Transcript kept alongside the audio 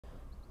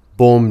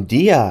Bom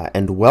dia,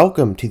 and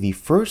welcome to the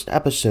first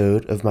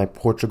episode of my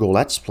Portugal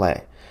Let's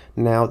Play.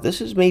 Now,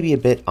 this is maybe a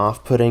bit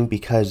off-putting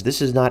because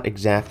this is not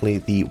exactly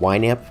the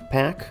YNAB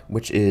pack,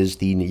 which is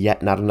the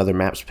Yet Not Another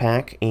Maps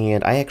pack,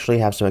 and I actually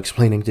have some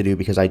explaining to do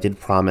because I did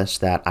promise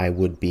that I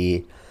would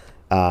be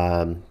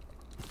playing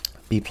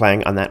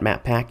on that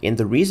map pack, and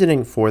the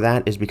reasoning for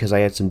that is because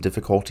I had some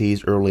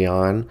difficulties early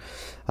on.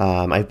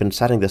 I've been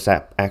setting this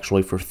up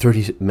actually for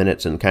 30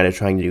 minutes and kind of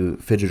trying to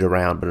fidget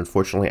around, but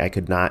unfortunately I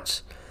could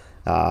not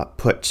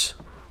put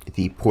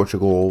the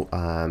Portugal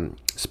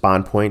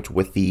spawn point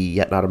with the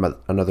Yet Not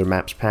Another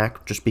Maps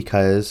pack just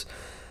because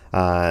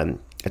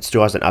it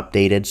still hasn't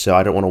updated, so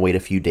I don't want to wait a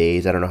few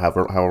days. I don't know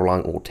however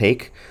long it will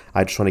take.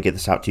 I just want to get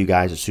this out to you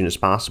guys as soon as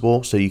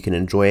possible so you can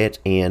enjoy it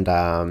and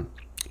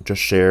just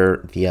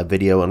share the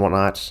video and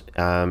whatnot.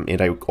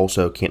 And I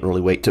also can't really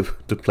wait to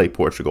play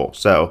Portugal.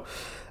 So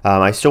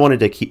I still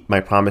wanted to keep my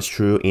promise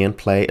true and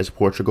play as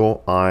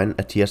Portugal on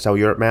a TSL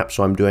Europe map,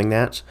 so I'm doing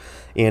that.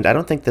 And I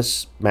don't think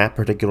this map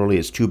particularly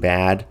is too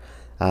bad.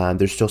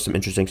 There's still some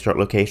interesting start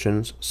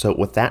locations. So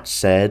with that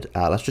said,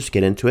 let's just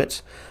get into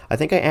it. I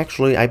think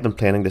I've been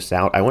planning this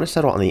out. I want to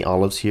settle on the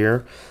olives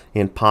here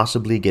and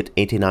possibly get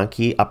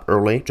Etenanki up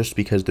early just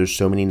because there's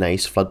so many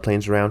nice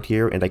floodplains around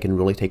here and I can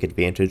really take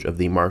advantage of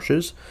the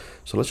marshes.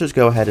 So let's just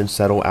go ahead and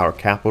settle our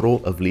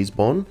capital of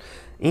Lisbon.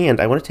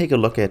 And I want to take a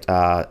look at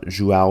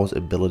Joao's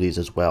abilities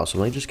as well. So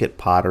let me just get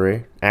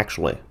pottery.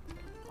 Actually,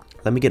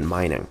 let me get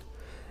mining.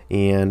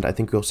 And I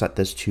think we'll set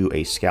this to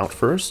a scout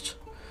first.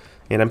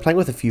 And I'm playing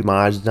with a few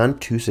mods, none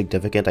too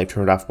significant. I've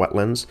turned off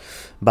wetlands,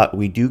 but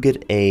we do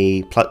get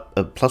a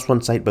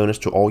 +1 site bonus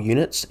to all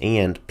units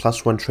and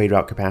 +1 trade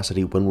route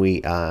capacity when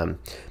we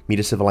meet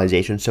a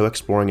civilization. So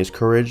exploring is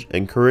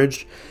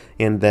encouraged.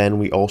 And then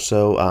we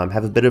also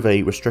have a bit of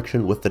a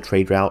restriction with the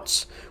trade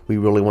routes. We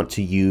really want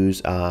to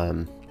use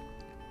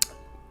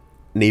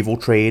naval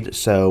trade,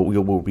 so we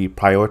will be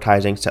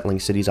prioritizing settling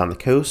cities on the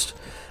coast,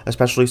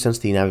 especially since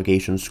the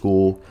navigation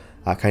school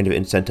kind of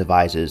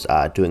incentivizes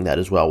doing that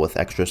as well with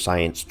extra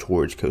science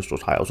towards coastal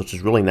tiles, which is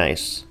really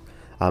nice.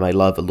 I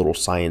love a little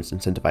science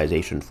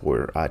incentivization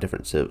for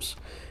different civs.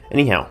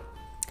 Anyhow,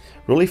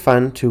 really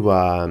fun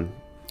to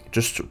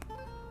just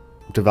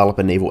develop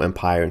a naval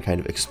empire and kind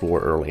of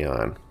explore early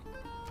on.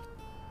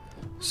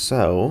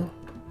 So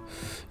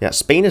yeah,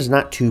 Spain is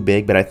not too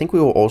big, but I think we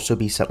will also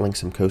be settling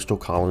some coastal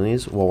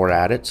colonies while we're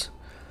at it.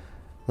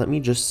 Let me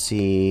just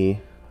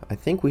see. I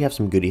think we have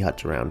some goody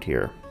huts around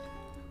here.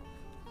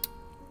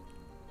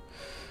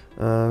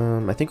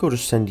 I think we'll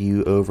just send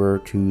you over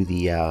to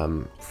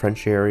the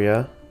French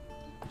area.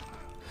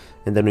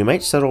 And then we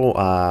might settle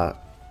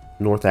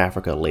North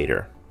Africa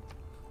later.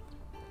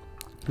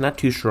 Not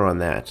too sure on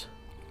that.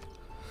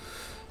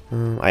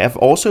 I have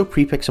also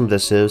pre-picked some of the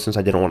civs since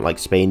I didn't want like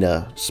Spain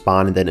to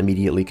spawn and then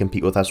immediately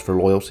compete with us for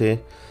loyalty.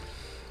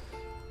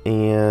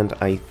 And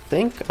I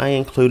think I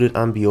included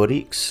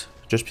Ambiorix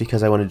just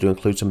because I wanted to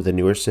include some of the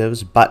newer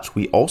civs, but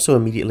we also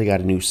immediately got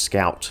a new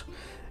scout.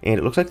 And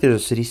it looks like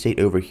there's a city-state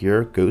over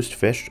here,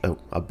 Ghostfish,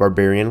 a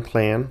barbarian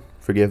clan,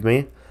 forgive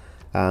me.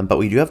 But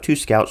we do have 2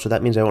 scouts, so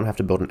that means I won't have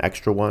to build an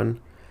extra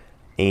one.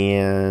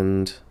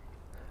 And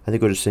I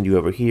think we'll just send you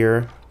over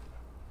here.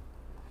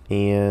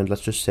 And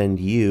let's just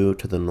send you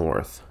to the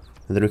north.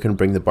 And then we can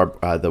bring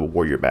the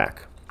warrior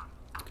back.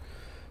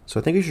 So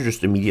I think we should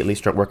just immediately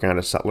start working on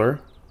a settler.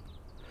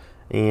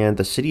 And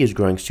the city is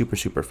growing super,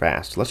 super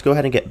fast. Let's go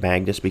ahead and get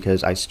Magnus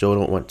because I still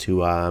don't want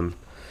to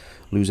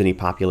lose any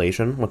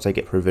population once I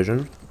get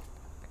provision.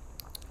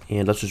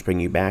 And let's just bring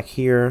you back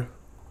here.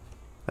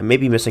 I may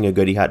be missing a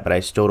goody hut, but I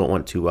still don't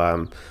want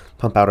to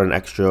pump out an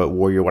extra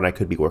warrior when I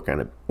could be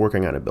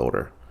working on a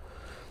builder.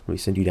 Let me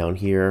send you down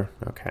here.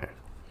 Okay.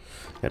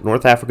 Yeah,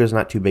 North Africa is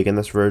not too big in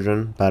this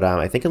version, but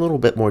I think a little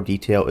bit more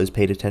detail is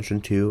paid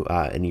attention to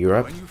in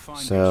Europe.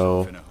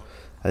 So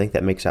I think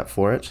that makes up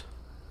for it.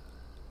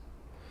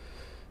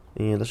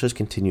 And let's just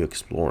continue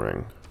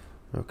exploring.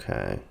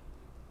 Okay.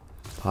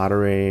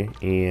 Pottery,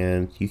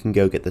 and you can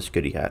go get this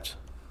goody hut.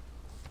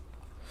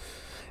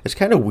 It's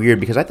kind of weird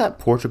because I thought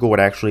Portugal would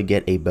actually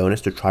get a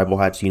bonus to tribal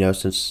huts, you know,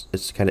 since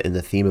it's kind of in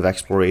the theme of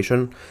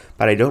exploration.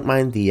 But I don't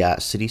mind the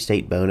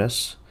city-state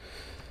bonus.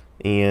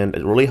 And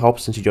it really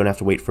helps since you don't have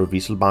to wait for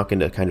Wieselbanken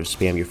to kind of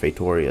spam your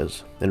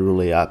Feitorias and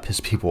really piss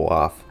people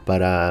off.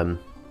 But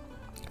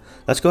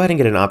let's go ahead and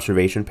get an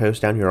observation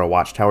post down here, our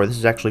watchtower. This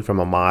is actually from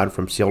a mod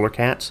from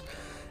Sailorcat.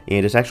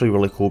 And it's actually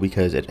really cool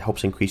because it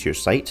helps increase your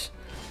sight.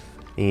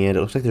 And it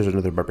looks like there's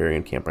another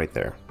barbarian camp right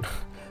there.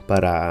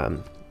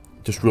 But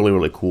just really,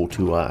 really cool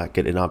to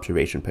get an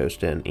observation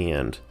post in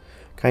and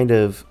kind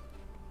of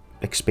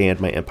expand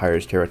my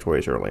empire's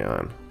territories early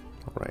on.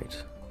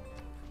 Alright.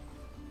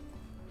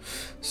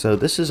 So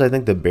this is, I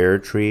think, the bear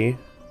tree.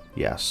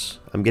 Yes.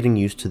 I'm getting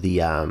used to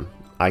the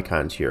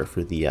icons here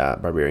for the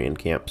barbarian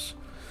camps.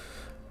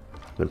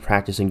 I've been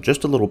practicing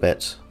just a little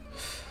bit.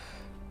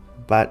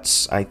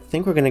 But I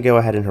think we're going to go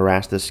ahead and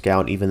harass this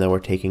scout even though we're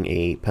taking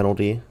a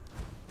penalty.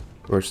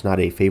 Or it's not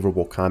a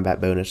favorable combat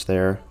bonus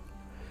there.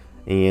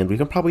 And we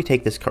can probably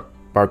take this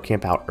barb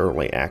camp out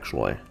early,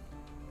 actually.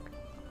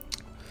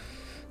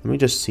 Let me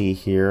just see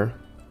here.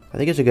 I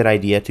think it's a good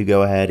idea to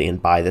go ahead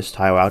and buy this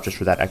tile out just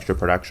for that extra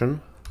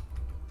production.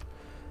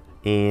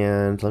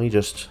 And let me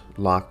just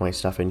lock my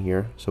stuff in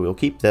here. So we'll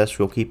keep this,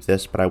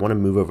 but I want to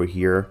move over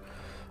here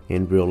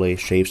and really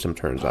shave some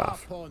turns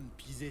off.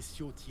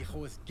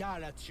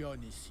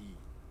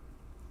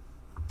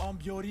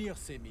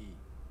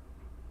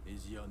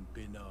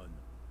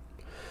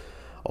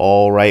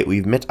 Alright,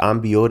 we've met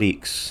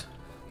Ambiorix.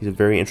 He's a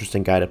very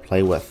interesting guy to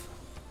play with.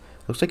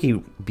 Looks like he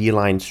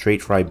beelined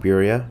straight for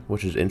Iberia,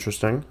 which is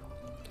interesting.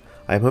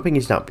 I'm hoping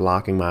he's not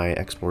blocking my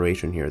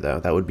exploration here, though.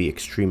 That would be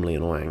extremely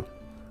annoying.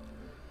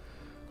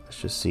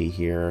 Let's just see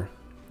here.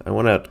 I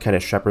want to kind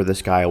of shepherd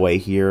this guy away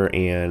here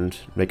and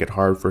make it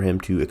hard for him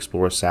to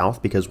explore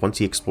south, because once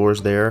he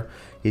explores there,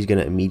 he's going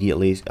to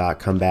immediately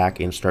come back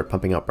and start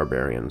pumping up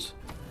barbarians.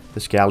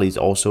 This galley's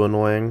also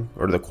annoying,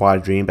 or the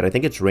quadrine, but I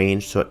think it's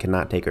ranged, so it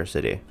cannot take our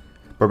city.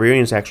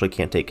 Barbarians actually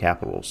can't take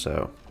capitals,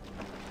 so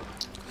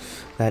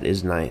that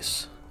is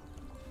nice.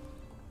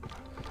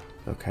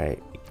 Okay,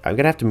 I'm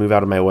going to have to move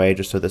out of my way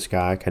just so this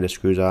guy kind of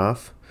screws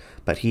off.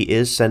 But he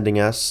is sending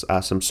us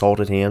some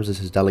salted hams as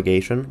his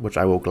delegation, which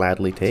I will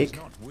gladly take.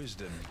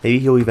 Maybe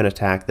he'll even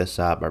attack this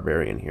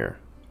barbarian here.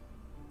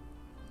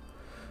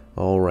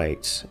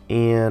 Alright,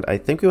 and I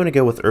think we want to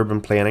go with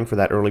urban planning for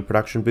that early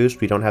production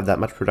boost. We don't have that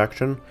much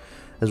production,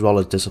 as well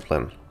as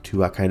discipline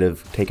to kind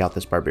of take out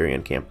this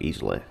barbarian camp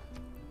easily.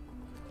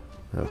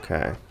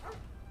 Okay.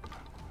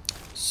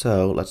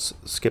 So, let's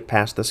skip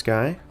past this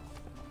guy.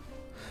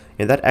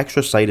 And that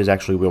extra site is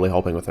actually really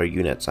helping with our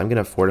units. I'm going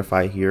to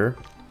fortify here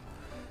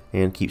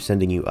and keep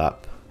sending you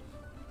up.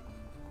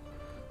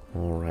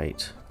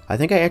 Alright. I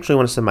think I actually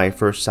want to send my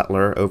first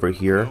settler over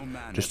here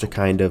just to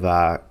kind of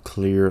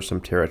clear some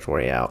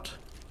territory out.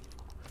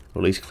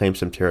 Or at least claim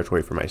some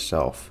territory for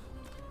myself.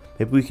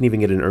 Maybe we can even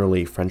get an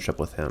early friendship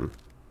with him.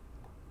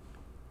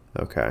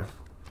 Okay.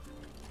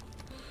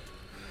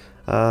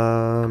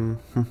 Do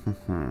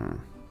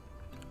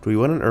we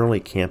want an early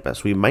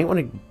campus? We might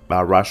want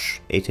to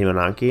rush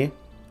Etemenanki.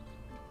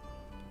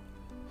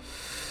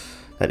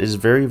 That is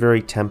very,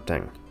 very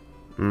tempting.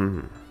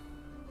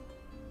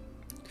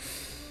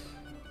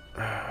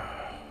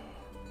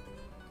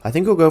 I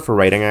think we'll go for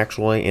writing,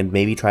 actually, and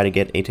maybe try to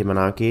get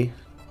Etemenanki.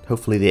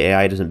 Hopefully the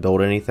AI doesn't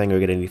build anything or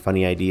get any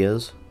funny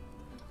ideas.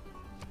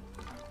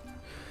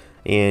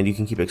 And you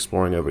can keep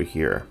exploring over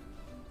here.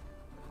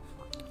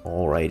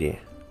 Alrighty.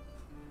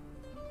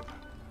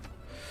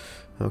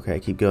 Okay,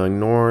 keep going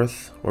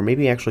north, or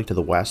maybe actually to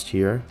the west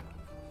here.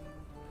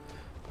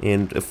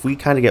 And if we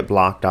kind of get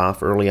blocked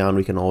off early on,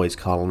 we can always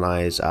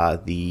colonize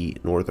the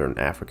northern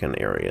African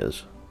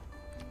areas.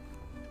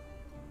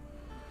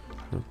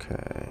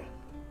 Okay.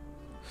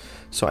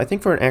 So I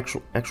think for an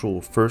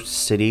actual first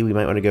city, we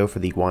might want to go for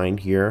the wine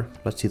here.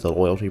 Let's see the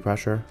loyalty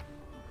pressure.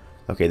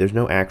 Okay, there's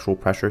no actual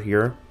pressure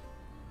here.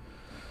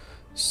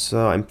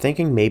 So I'm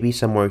thinking maybe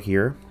somewhere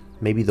here.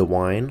 Maybe the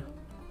wine.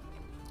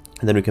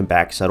 And then we can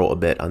back settle a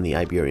bit on the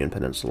Iberian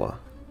Peninsula.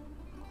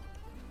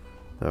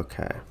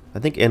 Okay. I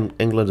think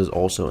England is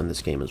also in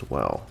this game as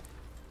well.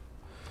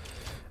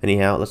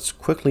 Anyhow, let's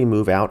quickly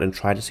move out and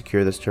try to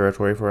secure this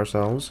territory for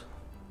ourselves.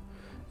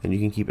 And you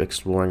can keep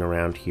exploring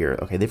around here.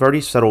 Okay, they've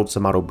already settled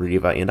some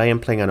Briva, and I am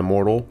playing on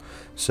Immortal,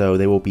 so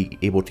they will be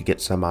able to get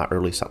some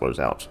early settlers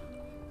out.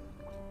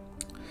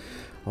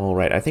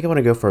 Alright, I think I want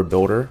to go for a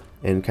builder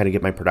and kind of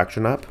get my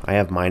production up. I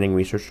have mining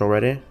researched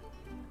already.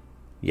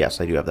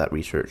 Yes, I do have that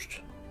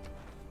researched.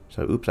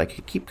 So, oops, I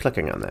keep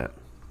clicking on that.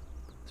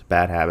 It's a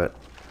bad habit.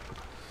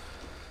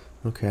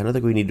 Okay, I don't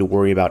think we need to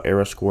worry about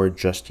era score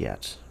just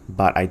yet.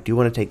 But I do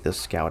want to take this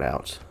scout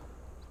out.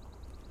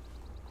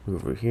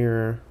 Move over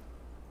here.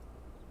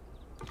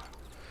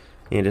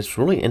 And it's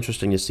really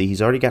interesting to see.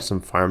 He's already got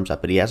some farms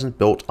up, but he hasn't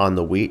built on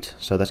the wheat.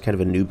 So that's kind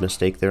of a noob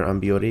mistake there on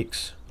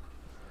Biorix.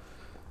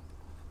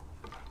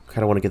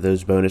 Kind of want to get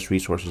those bonus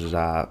resources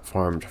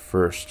farmed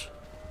first.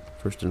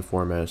 First and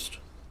foremost.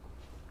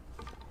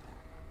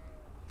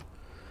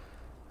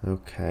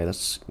 Okay,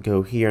 let's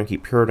go here and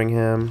keep hurting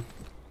him.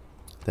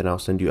 Then I'll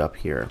send you up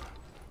here.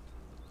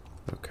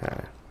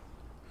 Okay.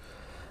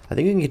 I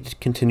think we can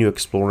continue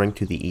exploring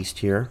to the east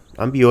here.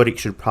 Ambiorix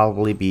should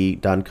probably be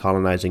done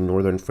colonizing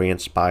northern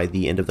France by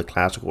the end of the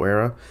classical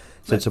era,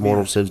 since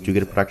Immortal Civs do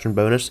get a production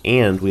bonus,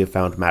 and we have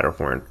found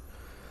Matterhorn.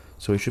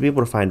 So we should be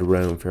able to find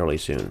Rome fairly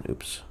soon.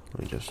 Oops.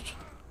 Let me just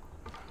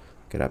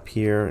get up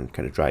here and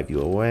kind of drive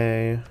you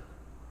away.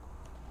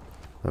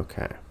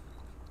 Okay.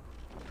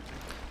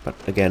 But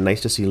again,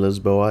 nice to see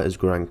Lisboa is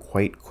growing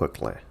quite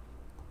quickly.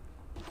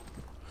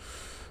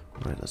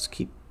 Alright, let's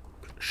keep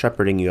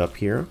shepherding you up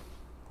here.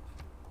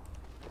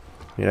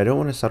 I don't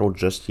want to settle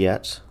just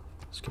yet.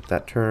 Skip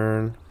that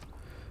turn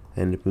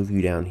and move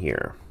you down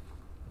here.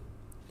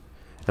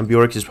 And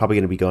Bjork is probably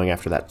going to be going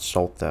after that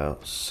salt though,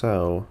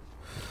 so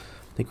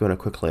I think we want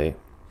to quickly,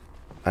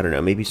 I don't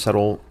know, maybe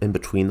settle in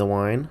between the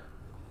wine.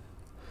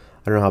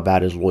 I don't know how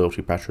bad his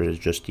loyalty pressure is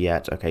just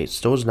yet. Okay, it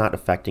still is not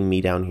affecting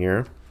me down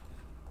here.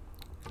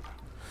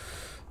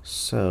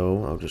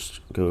 So I'll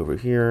just go over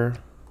here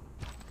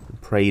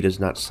and pray he does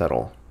not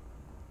settle.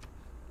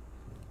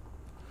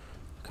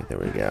 There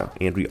we go.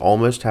 And we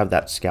almost have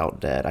that scout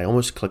dead. I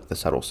almost clicked the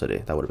settle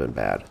city. That would have been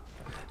bad.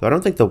 Though I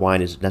don't think the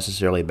wine is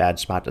necessarily a bad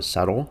spot to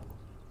settle.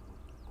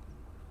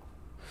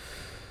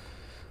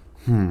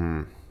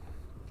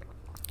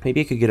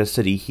 Maybe I could get a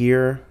city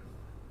here,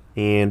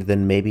 and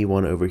then maybe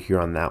one over here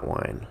on that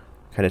wine.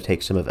 Kind of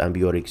take some of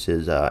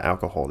Ambiotics'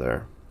 alcohol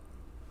there.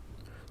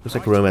 Looks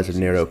like Rome has a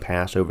narrow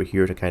pass over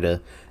here to kind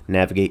of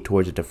navigate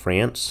towards it to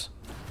France.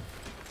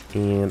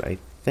 And I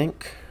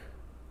think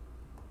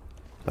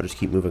I'll just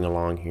keep moving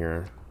along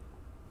here.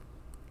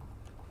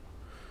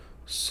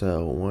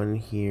 So, one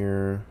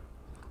here.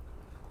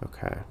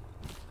 Okay.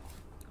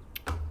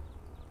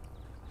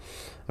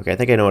 Okay, I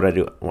think I know what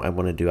I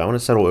want to do. I want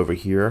to settle over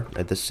here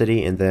at the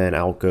city, and then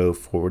I'll go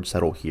forward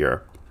settle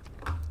here.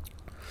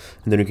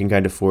 And then we can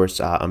kind of force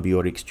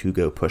Ambiotics to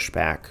go push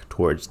back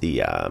towards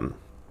the...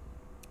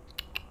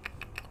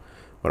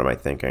 what am I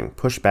thinking?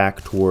 Push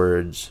back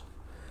towards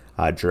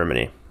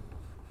Germany.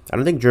 I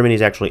don't think Germany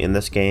is actually in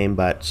this game,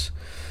 but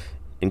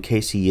in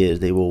case he is,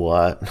 they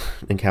will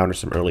encounter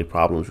some early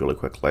problems really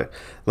quickly.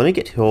 Let me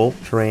get hill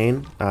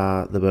terrain,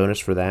 the bonus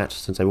for that,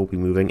 since I will be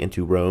moving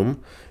into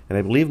Rome. And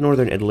I believe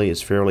northern Italy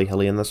is fairly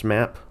hilly in this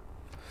map.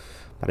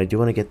 But I do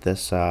want to get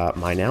this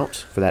mine out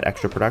for that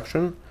extra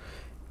production.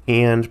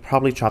 And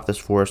probably chop this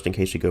forest in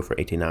case you go for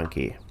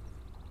Etenanki.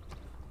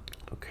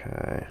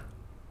 Okay.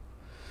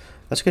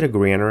 Let's get a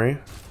granary.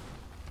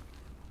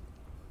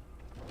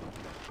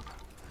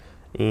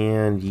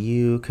 And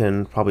you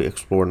can probably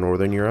explore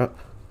Northern Europe.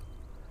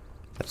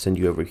 Let's send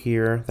you over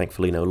here.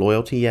 Thankfully no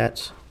loyalty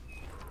yet.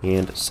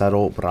 And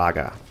settle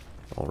Braga.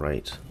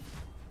 Alright.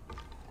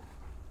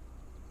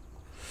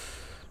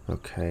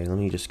 Okay, let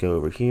me just go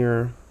over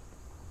here.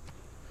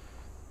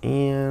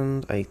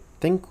 And I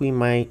think we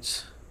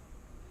might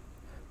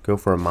go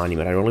for a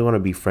monument. I really want to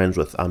be friends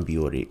with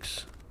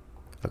Ambiotics.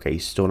 Okay,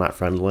 he's still not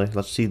friendly.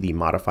 Let's see the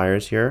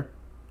modifiers here.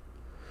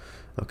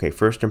 Okay,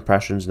 first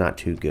impression's not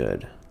too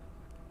good.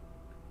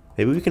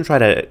 Maybe we can try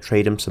to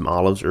trade him some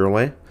olives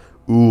early.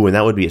 Ooh, and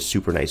that would be a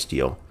super nice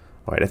deal.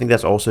 Alright, I think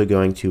that's also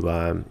going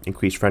to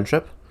increase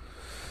friendship.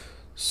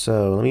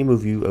 So, let me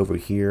move you over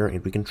here,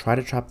 and we can try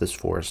to chop this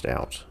forest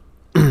out.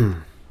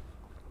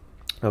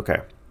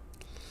 Okay.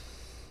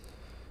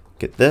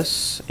 Get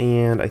this,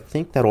 and I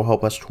think that'll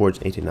help us towards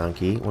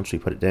Etenanki once we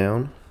put it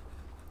down.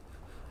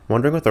 I'm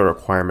wondering what the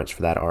requirements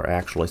for that are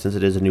actually, since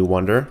it is a new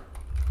wonder.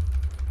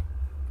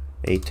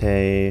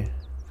 Etenanki.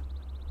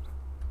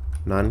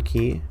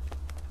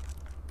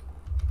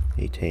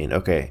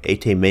 Okay,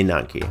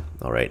 Etemenanki.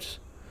 Alright.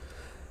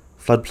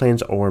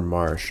 Floodplains or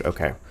marsh.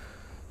 Okay.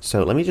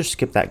 So let me just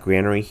skip that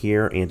granary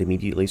here and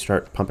immediately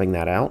start pumping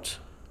that out.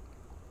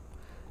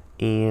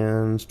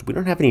 And we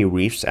don't have any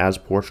reefs as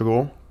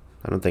Portugal.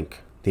 I don't think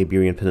the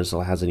Iberian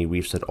Peninsula has any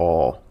reefs at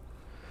all.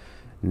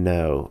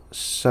 No.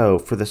 So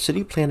for the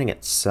city planning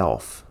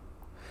itself,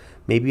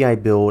 maybe I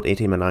build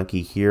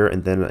Etemenanki here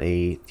and then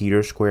a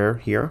theater square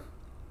here.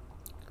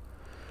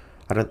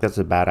 I don't think that's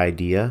a bad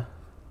idea.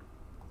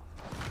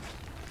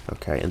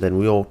 Okay, and then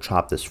we'll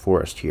chop this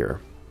forest here.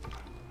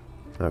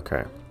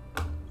 Okay.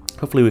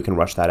 Hopefully we can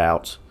rush that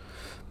out.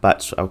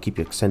 But I'll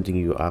keep sending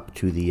you up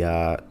to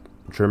the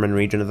German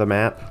region of the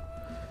map.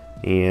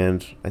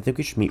 And I think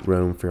we should meet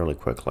Rome fairly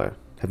quickly.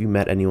 Have you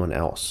met anyone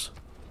else?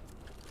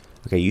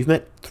 Okay, you've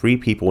met 3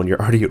 people and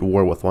you're already at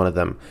war with one of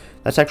them.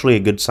 That's actually a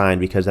good sign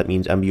because that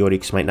means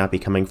Ambiotics might not be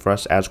coming for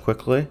us as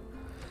quickly.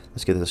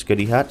 Let's get this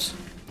goody hut.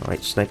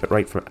 Alright, snipe it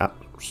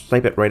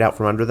right out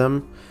from under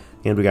them.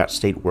 And we got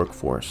state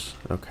workforce.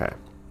 Okay.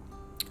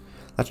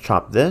 Let's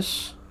chop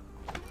this.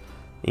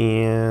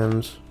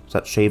 And so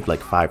that shaved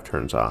like 5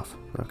 turns off.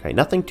 Okay,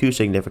 nothing too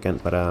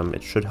significant, but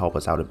it should help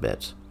us out a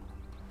bit.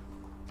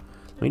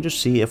 Let me just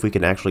see if we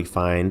can actually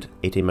find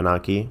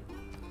Etemenanki.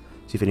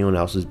 See if anyone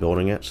else is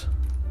building it.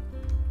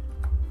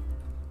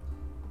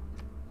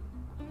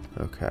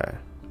 Okay.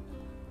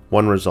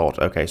 1 result.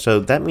 Okay,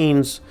 so that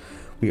means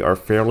we are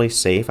fairly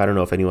safe. I don't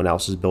know if anyone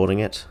else is building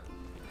it.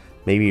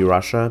 Maybe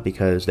Russia,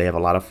 because they have a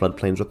lot of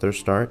floodplains with their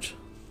start.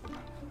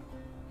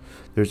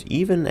 There's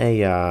even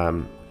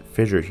a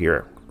fissure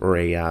here, or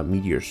a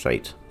meteor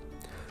site.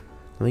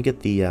 Let me get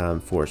the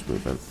forest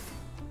movement.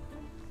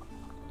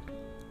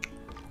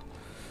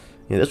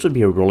 Yeah, this would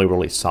be a really,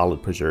 really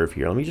solid preserve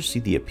here. Let me just see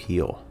the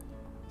appeal.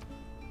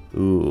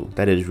 Ooh,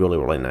 that is really,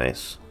 really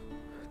nice.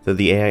 Though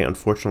the AI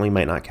unfortunately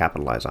might not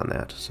capitalize on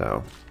that,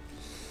 so...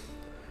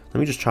 Let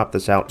me just chop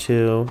this out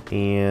too,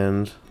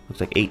 and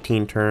looks like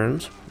 18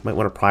 turns. Might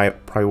want to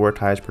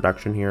prioritize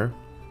production here.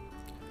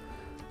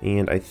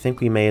 And I think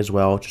we may as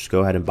well just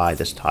go ahead and buy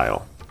this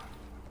tile.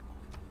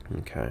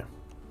 Okay.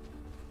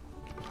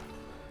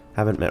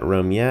 Haven't met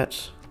Rome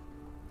yet.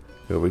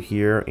 Go over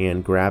here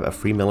and grab a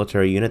free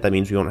military unit. That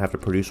means we won't have to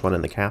produce one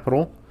in the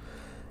capital.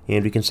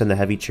 And we can send the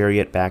heavy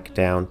chariot back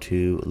down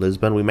to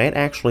Lisbon. We might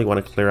actually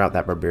want to clear out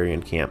that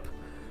barbarian camp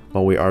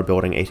while we are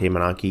building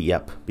Etemenanki.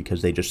 Yep,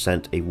 because they just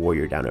sent a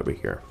warrior down over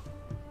here.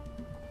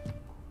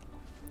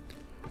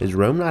 Is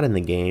Rome not in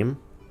the game?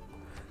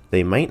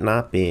 They might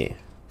not be.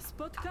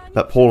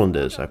 But Poland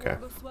is, okay.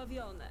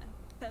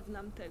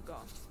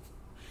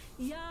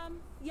 Jam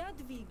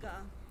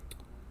Jadwiga,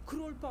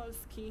 Król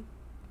Polski.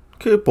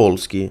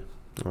 Kupolski.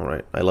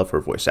 Alright, I love her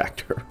voice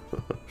actor.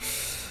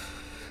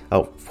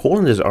 Oh,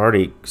 Poland is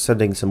already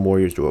sending some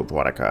warriors to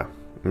Obradka.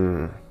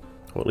 Well,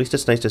 at least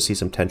it's nice to see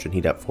some tension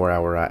heat up for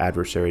our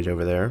adversaries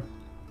over there.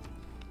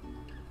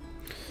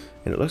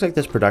 And it looks like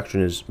this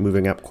production is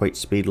moving up quite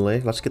speedily.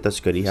 Let's get this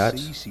goody hut.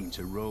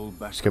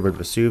 Discovered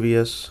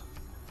Vesuvius.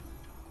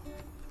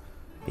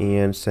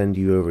 And send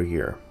you over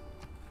here.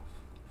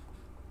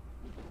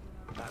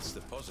 That's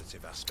the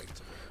positive aspect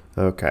of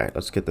it. Okay,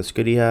 let's get this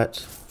goody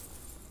hut.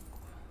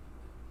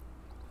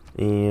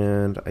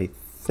 And I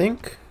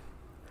think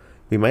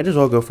we might as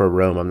well go for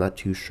Rome. I'm not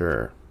too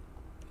sure.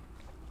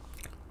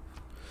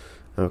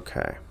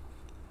 Okay.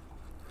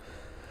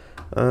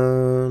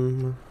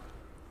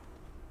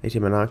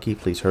 Atimanaki,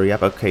 please hurry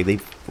up. Okay,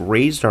 they've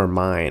raised our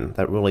mine.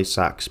 That really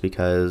sucks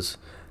because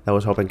that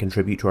was helping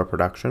contribute to our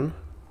production.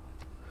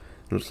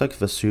 It looks like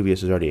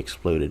Vesuvius has already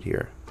exploded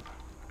here.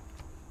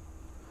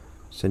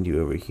 Send you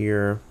over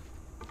here.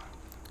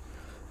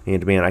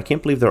 And man, I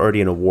can't believe they're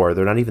already in a war.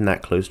 They're not even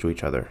that close to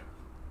each other.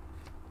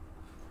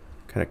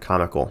 Kind of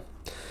comical.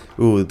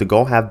 Ooh, the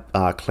Gaul have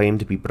claimed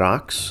to be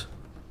Brax.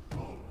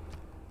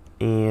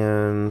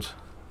 And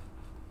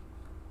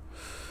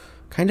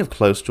kind of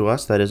close to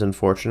us. That is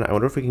unfortunate. I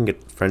wonder if we can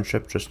get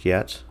friendship just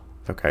yet.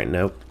 Okay,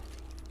 nope.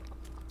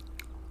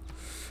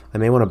 I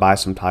may want to buy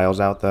some tiles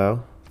out,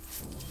 though.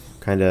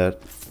 Kind of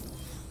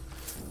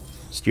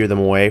steer them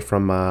away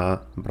from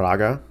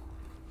Braga.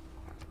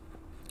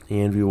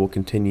 And we will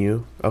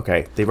continue.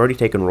 Okay, they've already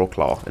taken Roll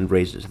Claw and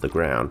raised it to the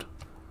ground.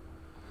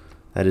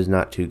 That is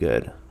not too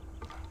good.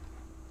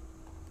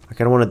 I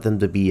kind of wanted them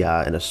to be in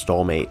a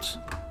stalemate.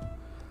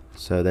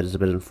 So that is a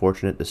bit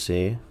unfortunate to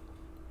see.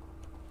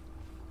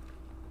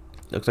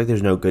 Looks like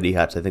there's no goody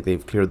huts. I think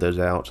they've cleared those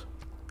out.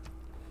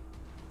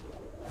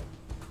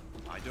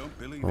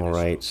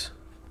 Alright.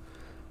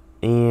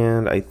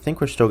 And I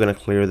think we're still going to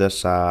clear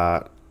this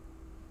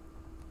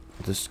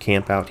this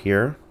camp out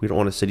here. We don't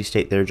want a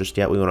city-state there just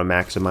yet. We want to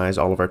maximize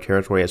all of our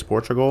territory as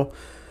Portugal.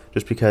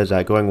 Just because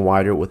going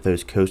wider with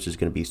those coasts is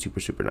going to be super,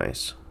 super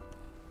nice.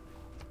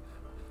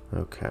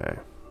 Okay.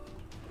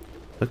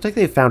 Looks like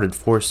they've founded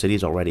 4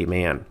 cities already,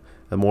 man.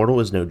 Immortal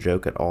is no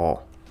joke at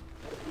all.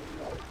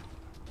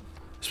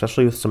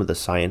 Especially with some of the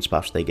science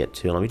buffs they get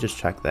too. Let me just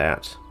check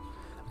that.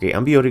 Okay,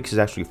 Ambiotics is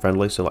actually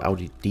friendly, so I'll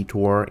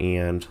detour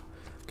and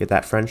get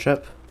that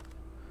friendship.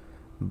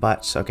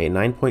 But, okay,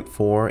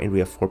 9.4 and we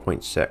have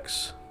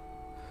 4.6.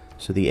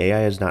 So the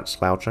AI is not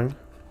slouching.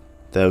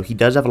 Though he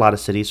does have a lot of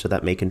cities, so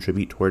that may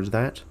contribute towards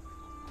that.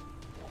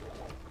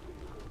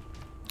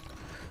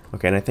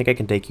 Okay, and I think I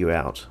can take you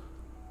out.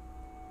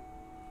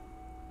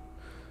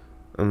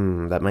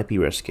 That might be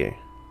risky.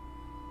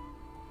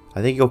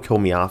 I think he'll kill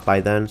me off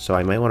by then, so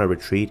I might want to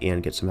retreat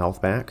and get some health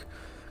back.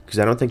 Because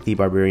I don't think the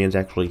barbarians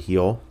actually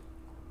heal.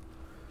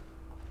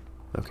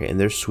 Okay, and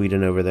there's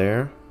Sweden over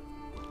there.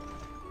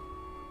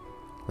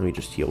 Let me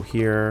just heal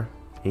here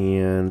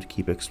and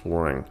keep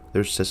exploring.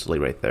 There's Sicily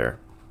right there.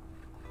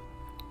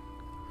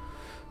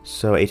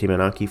 So,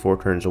 Atimanaki, 4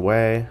 turns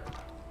away.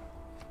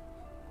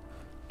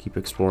 Keep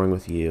exploring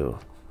with you.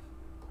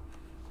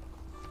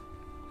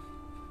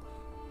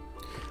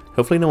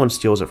 Hopefully no one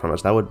steals it from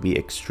us. That would be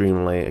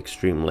extremely,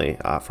 extremely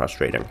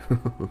frustrating.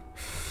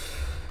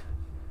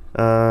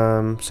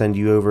 Send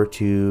you over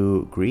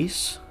to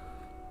Greece.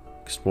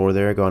 Explore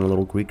there, go on a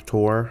little Greek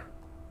tour.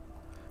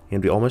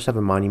 And we almost have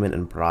a monument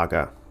in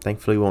Braga.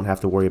 Thankfully we won't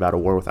have to worry about a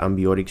war with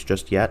Ambiotics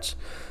just yet.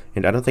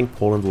 And I don't think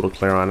Poland will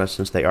declare on us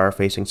since they are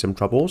facing some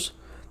troubles.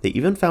 They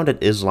even founded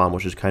Islam,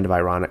 which is kind of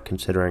ironic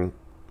considering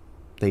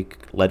they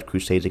led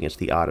crusades against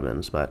the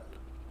Ottomans, but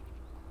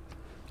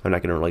I'm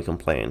not going to really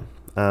complain.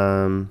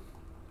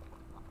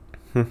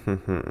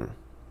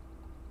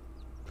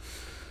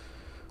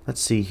 Let's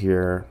see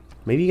here.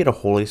 Maybe get a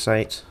holy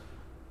site.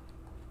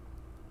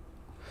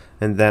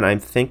 And then I'm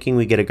thinking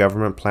we get a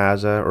government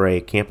plaza or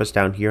a campus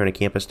down here and a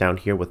campus down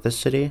here with this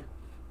city.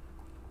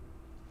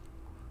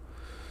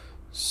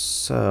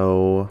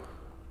 So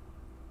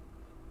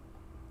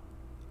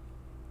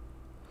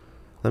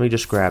let me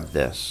just grab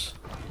this.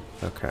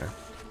 Okay.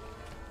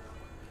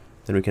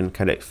 Then we can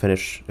kind of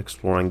finish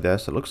exploring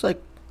this. It looks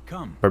like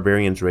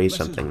barbarians raised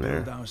something there.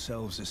 Let us build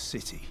ourselves a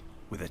city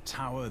with a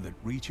tower that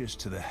reaches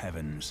to the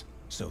heavens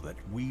so that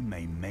we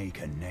may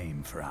make a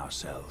name for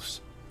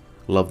ourselves.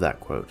 Love that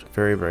quote.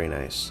 Very, very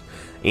nice.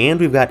 And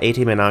we've got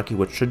Atimanaki,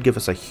 which should give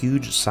us a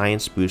huge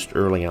science boost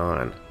early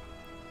on.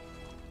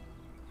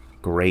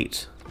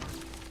 Great.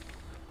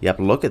 Yep,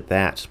 look at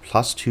that.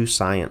 +2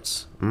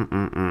 science.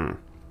 And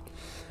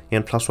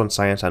 +1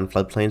 science on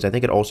floodplains. I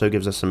think it also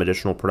gives us some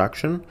additional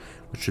production,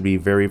 which should be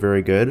very,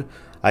 very good.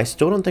 I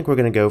still don't think we're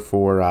going to go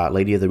for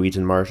Lady of the Reeds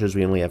and Marshes.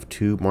 We only have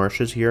 2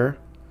 marshes here.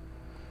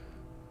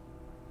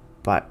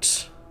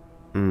 But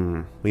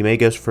we may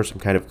go for some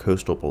kind of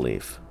coastal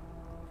belief.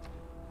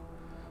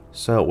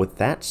 So with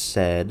that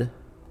said,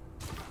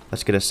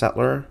 let's get a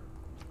settler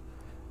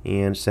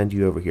and send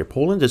you over here.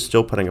 Poland is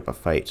still putting up a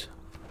fight.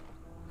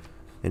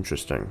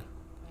 Interesting.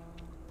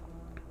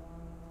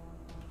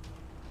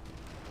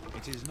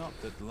 It is not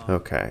that long.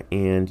 Okay,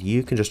 and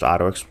you can just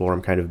auto-explore.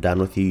 I'm kind of done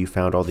with you. You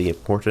found all the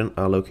important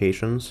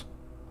locations.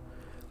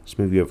 Let's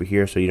move you over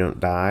here so you don't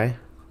die.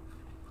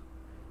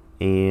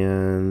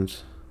 And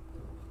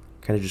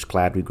kind of just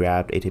glad we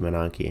grabbed Ate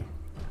Mananki.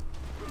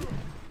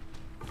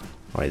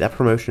 Alright, that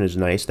promotion is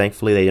nice.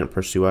 Thankfully, they didn't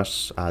pursue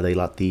us. They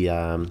let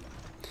the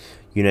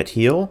unit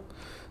heal.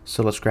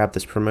 So let's grab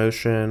this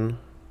promotion.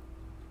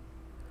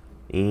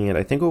 And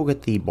I think we'll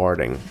get the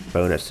barding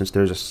bonus since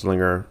there's a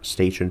slinger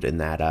stationed in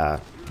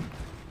that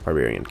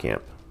barbarian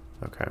camp.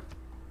 Okay.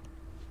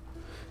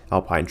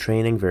 Alpine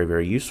training, very,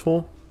 very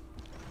useful.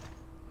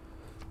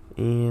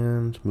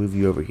 And move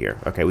you over here.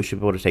 Okay, we should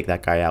be able to take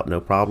that guy out, no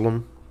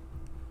problem.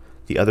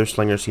 The other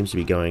slinger seems to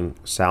be going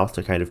south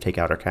to kind of take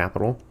out our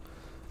capital.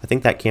 I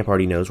think that camp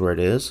already knows where it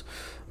is.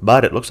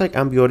 But it looks like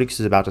Ambiorix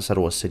is about to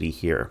settle a city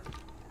here.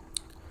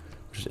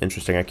 Which is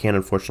interesting. I can't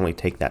unfortunately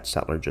take that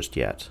settler just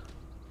yet.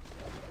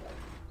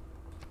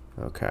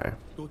 Okay.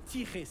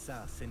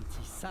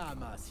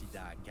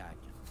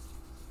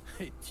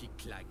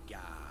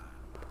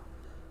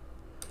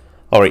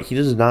 Alright, he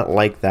does not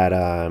like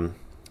that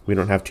we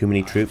don't have too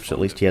many troops. At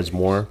least he has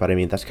more. But I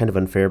mean, that's kind of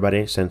unfair,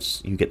 buddy,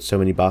 since you get so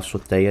many buffs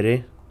with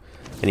deity.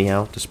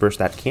 Anyhow, disperse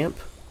that camp.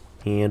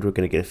 And we're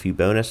going to get a few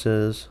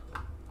bonuses.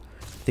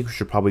 I think we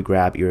should probably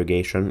grab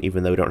irrigation,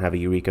 even though we don't have a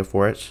Eureka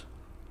for it.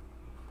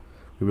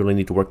 We really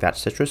need to work that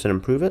citrus and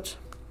improve it.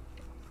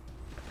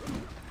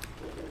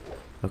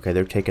 Okay,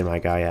 they're taking my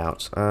guy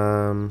out.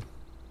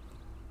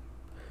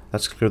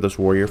 Let's clear this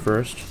warrior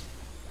first.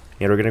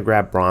 And we're going to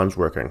grab bronze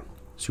working.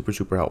 Super,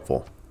 super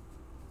helpful.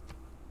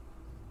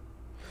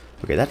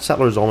 Okay, that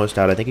settler is almost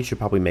out. I think he should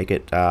probably make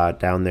it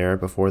down there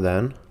before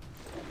then.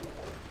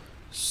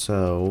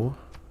 So,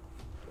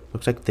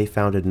 looks like they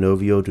founded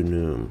Novio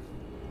Dunum.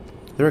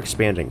 They're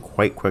expanding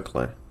quite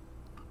quickly.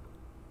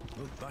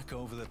 Look back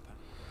over the... And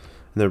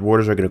their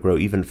borders are going to grow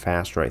even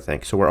faster, I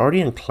think. So we're already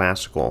in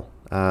classical.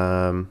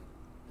 I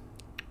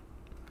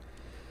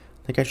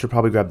think I should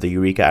probably grab the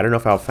Eureka. I don't know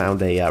if I'll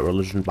found a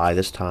religion by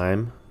this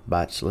time,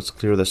 but let's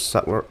clear the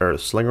settler or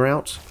slinger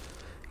out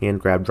and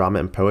grab drama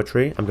and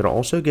poetry. I'm going to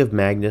also give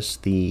Magnus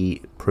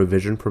the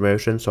provision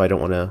promotion, so I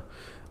don't want to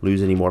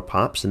lose any more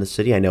pops in the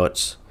city. I know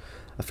it's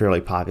a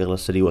fairly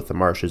populous city with the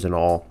marshes and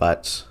all,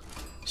 but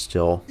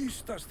still.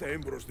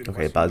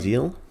 Okay,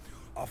 Basil.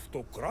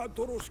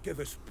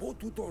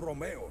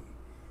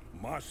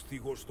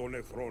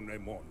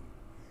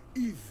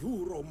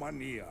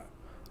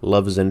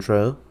 Love his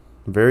intro.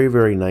 Very,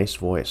 very nice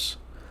voice.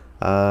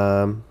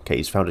 Okay,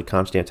 he's founded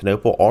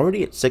Constantinople.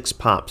 Already at 6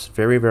 pops.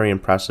 Very, very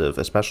impressive,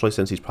 especially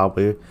since he's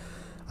probably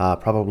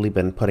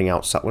been putting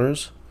out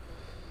settlers.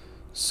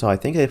 So I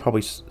think they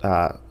probably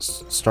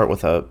start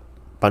with a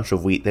bunch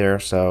of wheat there,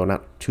 so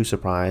not too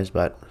surprised,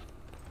 but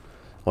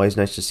always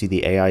nice to see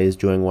the AI is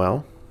doing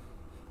well.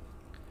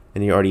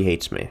 And he already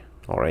hates me.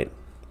 Alright.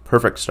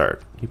 Perfect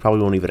start. He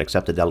probably won't even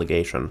accept a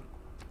delegation.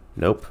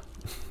 Nope.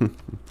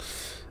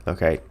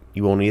 Okay,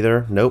 you won't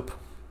either? Nope.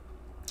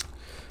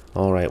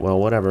 Alright, well,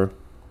 whatever.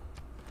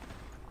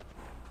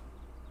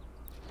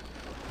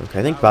 Okay,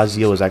 I think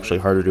Basil is actually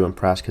harder to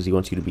impress because he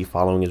wants you to be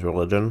following his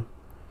religion.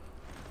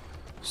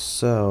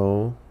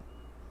 So,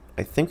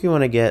 I think we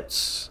want to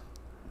get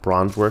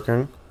bronze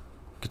working.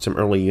 Get some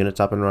early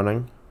units up and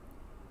running.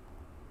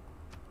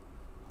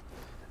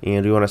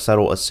 And we want to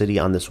settle a city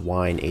on this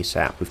wine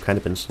ASAP. We've kind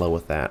of been slow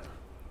with that.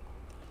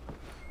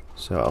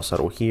 So I'll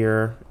settle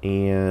here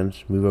and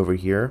move over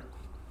here.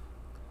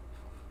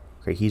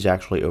 Okay, he's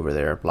actually over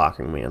there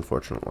blocking me,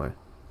 unfortunately.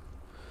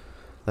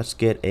 Let's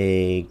get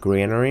a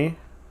granary.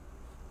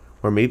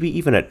 Or maybe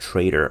even a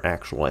trader,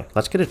 actually.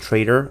 Let's get a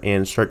trader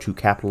and start to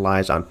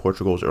capitalize on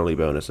Portugal's early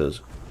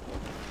bonuses.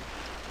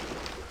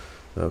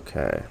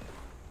 Okay.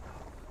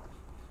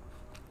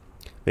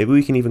 Maybe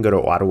we can even go to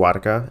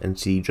Ottawatica and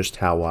see just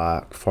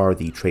how far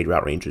the trade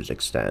route ranges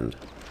extend.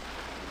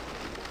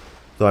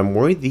 Though I'm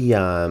worried these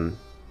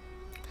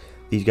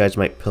guys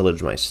might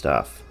pillage my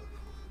stuff.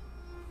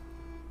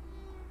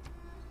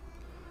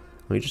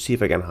 Let me just see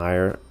if I can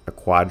hire a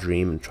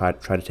quadrime and try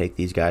to take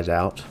these guys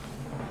out.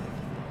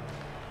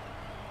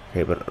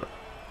 Okay, but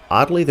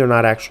oddly they're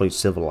not actually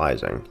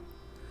civilizing.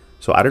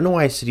 So I don't know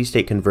why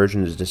city-state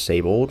conversion is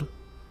disabled.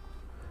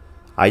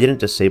 I didn't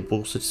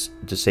disable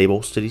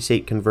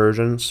city-state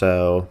conversion,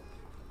 so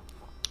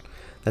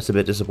that's a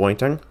bit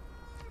disappointing.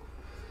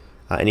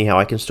 Anyhow,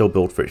 I can still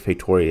build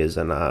Factorias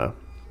and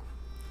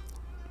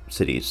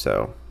cities,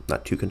 so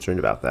not too concerned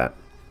about that.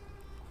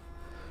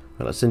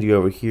 Right, let's send you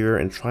over here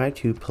and try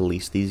to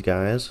police these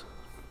guys.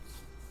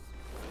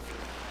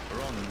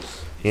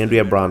 And we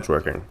have bronze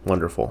working.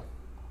 Wonderful.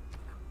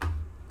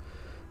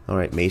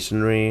 Alright,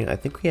 masonry. I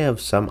think we have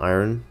some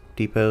iron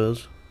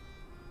depots.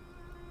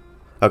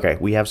 Okay,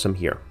 we have some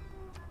here.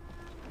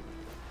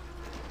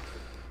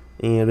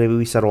 And maybe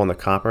we settle on the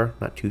copper.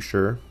 Not too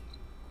sure.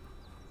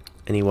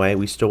 Anyway,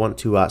 we still want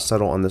to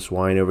settle on this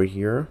wine over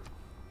here.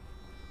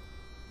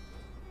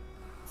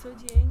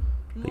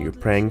 You're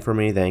praying for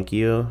me, thank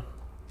you.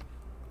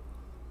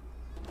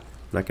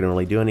 Not going to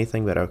really do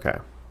anything, but okay.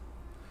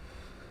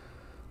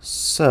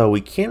 So,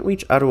 we can't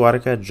reach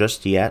Aruarica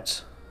just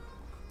yet.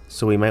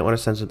 So we might want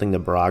to send something to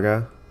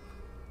Braga.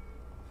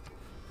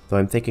 Though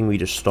I'm thinking we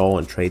just stall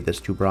and trade this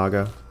to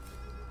Braga.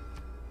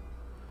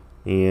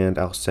 And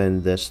I'll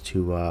send this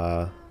to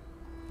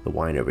the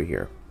wine over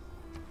here.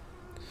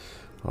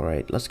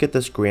 Alright, let's get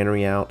this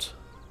granary out.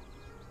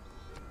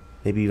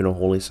 Maybe even a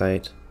holy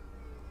site.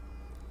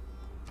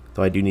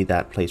 Though I do need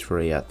that place for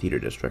a theater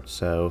district,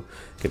 so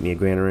get me a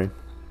granary.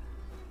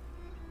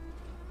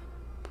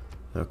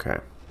 Okay.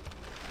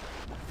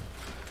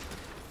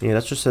 Yeah,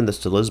 let's just send this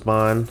to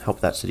Lisbon, help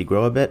that city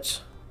grow a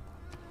bit.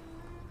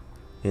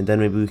 And then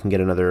maybe we can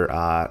get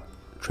another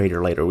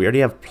trader later. We already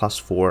have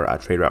 +4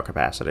 trade route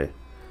capacity.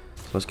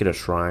 So let's get a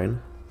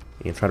shrine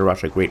and try to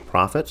rush a great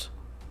profit.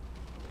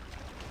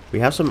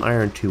 We have some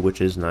iron too,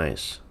 which is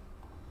nice.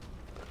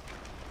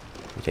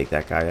 We take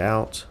that guy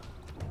out.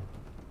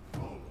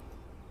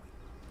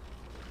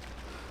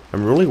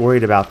 I'm really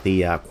worried about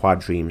the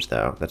quadremes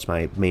though. That's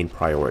my main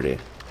priority.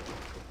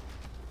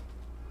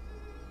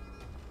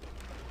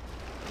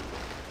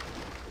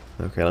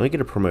 Okay, let me get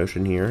a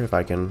promotion here if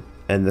I can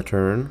end the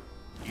turn.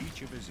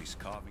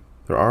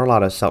 There are a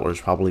lot of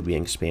settlers probably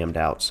being spammed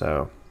out,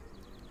 so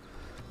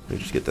let me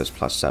just get this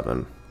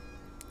 +7.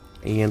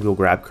 And we'll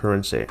grab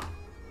currency.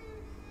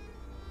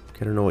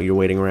 I don't know what you're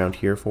waiting around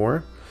here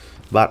for,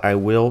 but I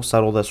will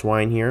settle this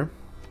wine here.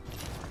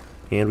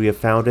 And we have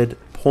founded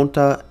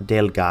Ponta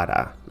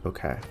Delgada.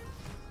 Okay.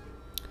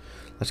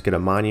 Let's get a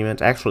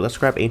monument. Actually, let's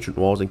grab ancient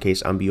walls in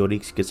case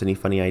Ambiorix gets any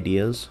funny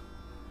ideas.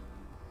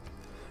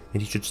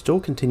 And he should still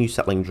continue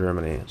settling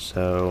Germany,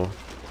 so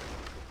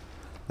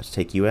let's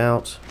take you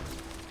out.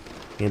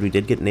 And we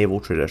did get naval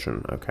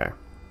tradition. Okay.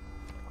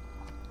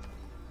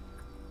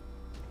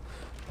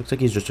 Looks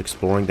like he's just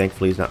exploring.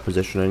 Thankfully, he's not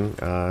positioning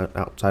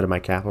outside of my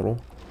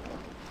capital.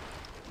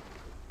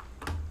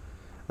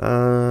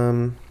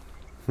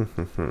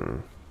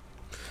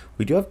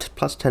 We do have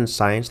 +10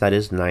 science. That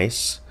is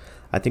nice.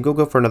 I think we'll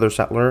go for another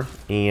settler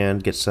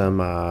and get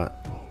some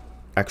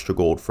extra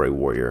gold for a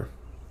warrior.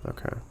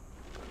 Okay.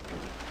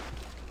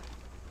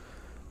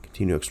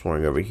 Continue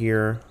exploring over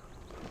here.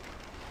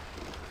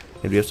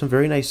 And we have some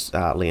very nice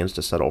lands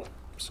to settle.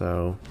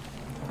 So,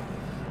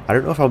 I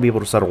don't know if I'll be able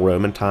to settle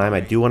Rome in time.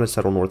 I do want to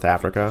settle North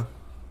Africa.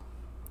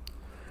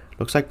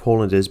 Looks like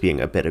Poland is being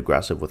a bit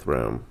aggressive with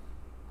Rome.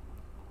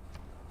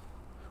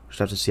 Just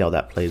have to see how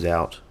that plays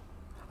out.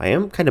 I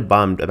am kind of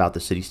bummed about the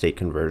city-state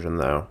conversion,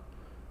 though.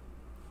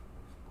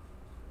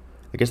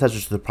 I guess that's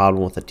just the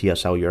problem with the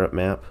TSL Europe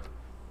map.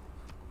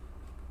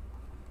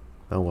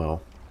 Oh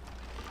well.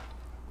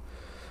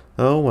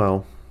 Oh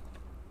well.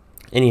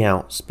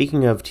 Anyhow,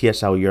 speaking of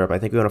TSL Europe, I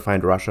think we're going to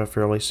find Russia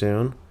fairly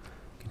soon.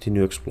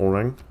 Continue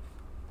exploring.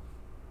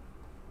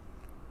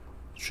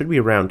 Should be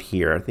around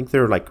here. I think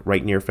they're like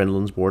right near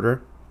Finland's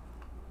border.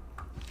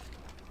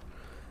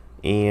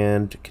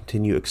 And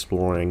continue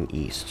exploring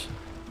east.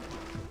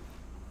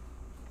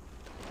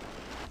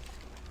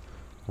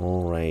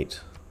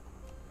 Alright.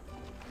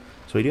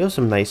 So we do have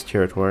some nice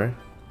territory.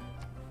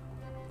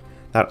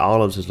 That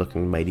olives is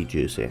looking mighty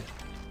juicy.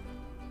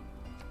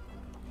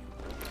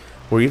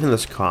 Or even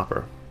this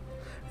copper.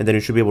 And then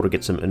you should be able to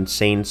get some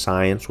insane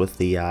science with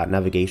the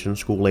navigation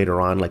school later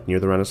on, like near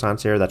the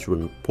Renaissance era. That's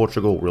when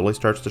Portugal really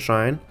starts to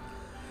shine.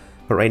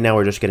 But right now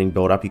we're just getting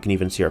built up. You can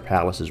even see our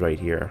palaces right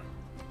here.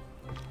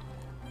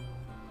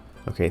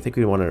 Okay, I think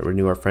we want to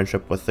renew our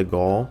friendship with the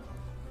Gaul.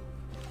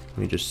 Let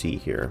me just see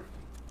here.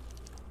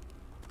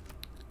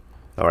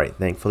 Alright,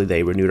 thankfully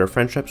they renewed our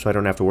friendship, so I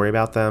don't have to worry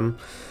about them.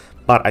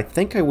 But I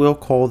think I will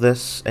call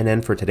this an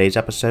end for today's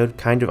episode.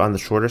 Kind of on the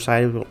shorter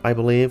side, I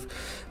believe.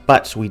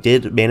 But we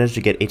did manage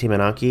to get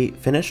Atimanaki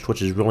finished,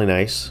 which is really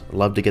nice.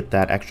 Love to get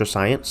that extra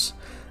science.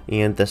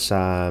 And this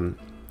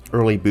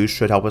early boost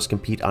should help us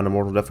compete on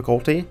Immortal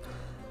difficulty.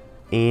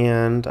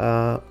 And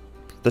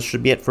this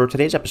should be it for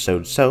today's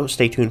episode. So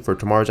stay tuned for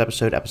tomorrow's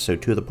episode,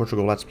 episode 2 of the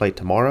Portugal Let's Play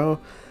tomorrow.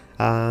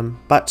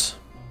 But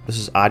this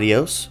is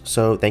adios.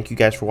 So thank you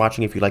guys for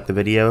watching. If you liked the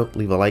video,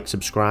 leave a like,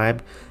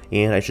 subscribe,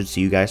 and I should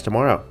see you guys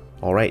tomorrow.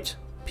 Alright,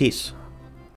 peace.